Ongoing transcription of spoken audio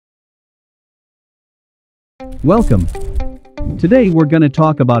Welcome. Today we're gonna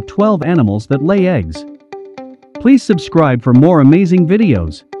talk about 12 animals that lay eggs. Please subscribe for more amazing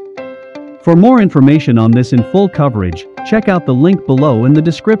videos. For more information on this in full coverage, check out the link below in the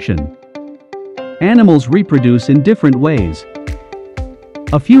description. Animals reproduce in different ways.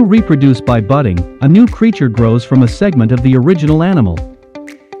 A few reproduce by budding, a new creature grows from a segment of the original animal.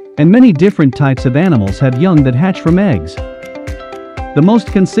 And many different types of animals have young that hatch from eggs. The most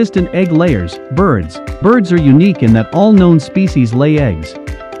consistent egg layers, birds. Birds are unique in that all known species lay eggs.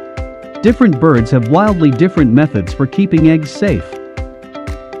 Different birds have wildly different methods for keeping eggs safe.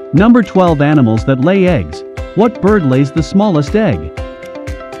 Number 12 animals that lay eggs. What bird lays the smallest egg?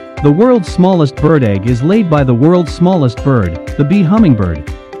 The world's smallest bird egg is laid by the world's smallest bird, the bee hummingbird.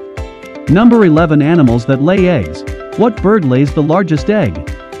 Number 11 animals that lay eggs. What bird lays the largest egg?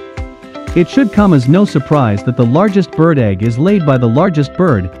 It should come as no surprise that the largest bird egg is laid by the largest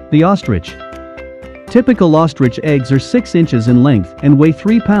bird, the ostrich. Typical ostrich eggs are 6 inches in length and weigh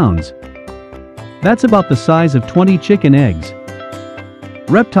 3 pounds. That's about the size of 20 chicken eggs.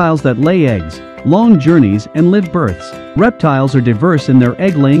 Reptiles that lay eggs, long journeys and live births. Reptiles are diverse in their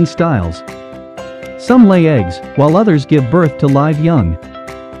egg-laying styles. Some lay eggs, while others give birth to live young.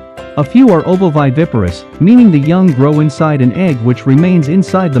 A few are ovoviviparous, meaning the young grow inside an egg which remains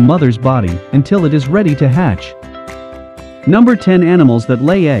inside the mother's body until it is ready to hatch. Number 10 animals that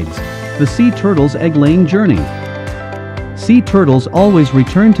lay eggs. The sea turtle's egg-laying journey. Sea turtles always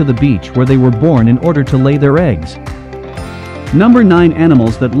return to the beach where they were born in order to lay their eggs. Number 9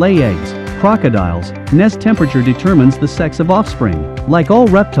 animals that lay eggs. Crocodiles. Nest temperature determines the sex of offspring. Like all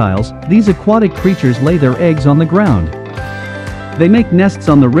reptiles, these aquatic creatures lay their eggs on the ground. They make nests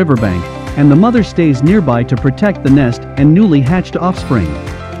on the riverbank, and the mother stays nearby to protect the nest and newly hatched offspring.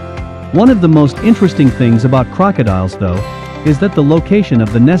 One of the most interesting things about crocodiles, though, is that the location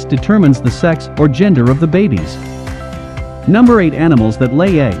of the nest determines the sex or gender of the babies. Number 8 animals that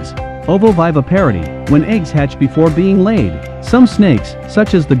lay eggs. Ovoviviparity, when eggs hatch before being laid. Some snakes,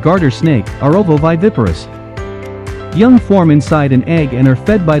 such as the garter snake, are ovoviviparous. Young form inside an egg and are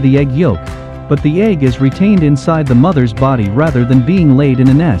fed by the egg yolk, but the egg is retained inside the mother's body rather than being laid in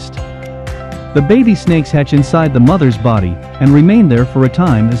a nest. The baby snakes hatch inside the mother's body and remain there for a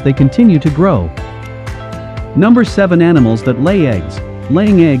time as they continue to grow. Number 7 animals that lay eggs.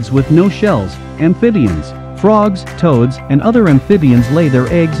 Laying eggs with no shells. Amphibians. Frogs, toads, and other amphibians lay their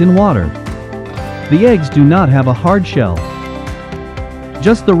eggs in water. The eggs do not have a hard shell.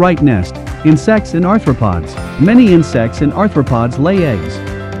 Just the right nest. Insects and arthropods. Many insects and arthropods lay eggs.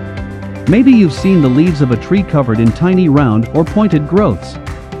 Maybe you've seen the leaves of a tree covered in tiny round or pointed growths.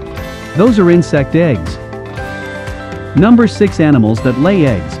 Those are insect eggs. Number 6 animals that lay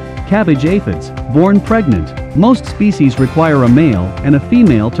eggs. Cabbage aphids, born pregnant. Most species require a male and a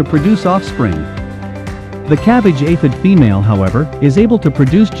female to produce offspring. The cabbage aphid female, however, is able to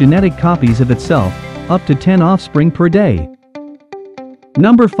produce genetic copies of itself, up to 10 offspring per day.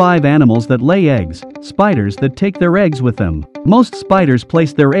 Number 5 animals that lay eggs. Spiders that take their eggs with them. Most spiders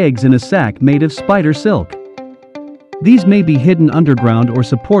place their eggs in a sack made of spider silk. These may be hidden underground or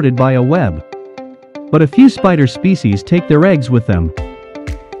supported by a web. But a few spider species take their eggs with them.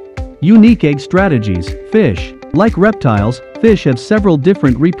 Unique egg strategies. Fish. Like reptiles, fish have several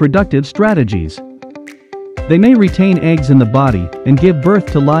different reproductive strategies. They may retain eggs in the body and give birth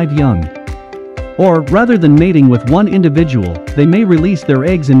to live young. Or, rather than mating with one individual, they may release their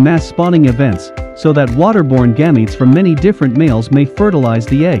eggs in mass spawning events, so that waterborne gametes from many different males may fertilize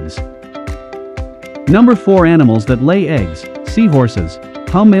the eggs. Number 4 animals that lay eggs. Seahorses.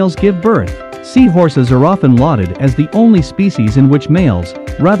 How males give birth. Seahorses are often lauded as the only species in which males,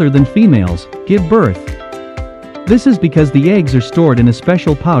 rather than females, give birth. This is because the eggs are stored in a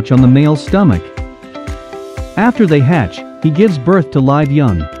special pouch on the male's stomach. After they hatch, he gives birth to live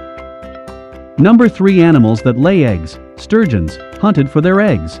young. Number 3 animals that lay eggs. Sturgeons, hunted for their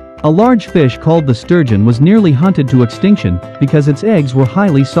eggs. A large fish called the sturgeon was nearly hunted to extinction because its eggs were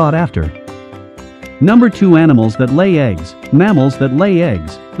highly sought after. Number 2 animals that lay eggs. Mammals that lay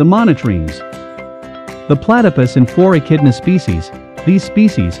eggs. The monotremes. The platypus and 4 echidna species. These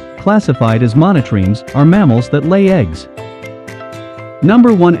species, classified as monotremes, are mammals that lay eggs.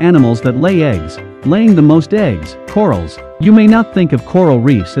 Number 1 animals that lay eggs. Laying the most eggs. Corals. You may not think of coral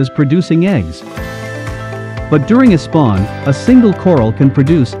reefs as producing eggs. But during a spawn, a single coral can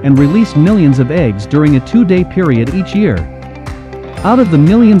produce and release millions of eggs during a 2-day period each year. Out of the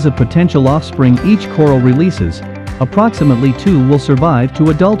millions of potential offspring each coral releases, approximately 2 will survive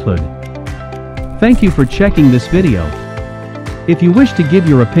to adulthood. Thank you for checking this video. If you wish to give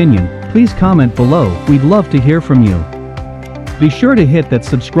your opinion, please comment below, we'd love to hear from you. Be sure to hit that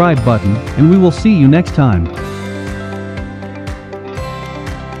subscribe button and we will see you next time.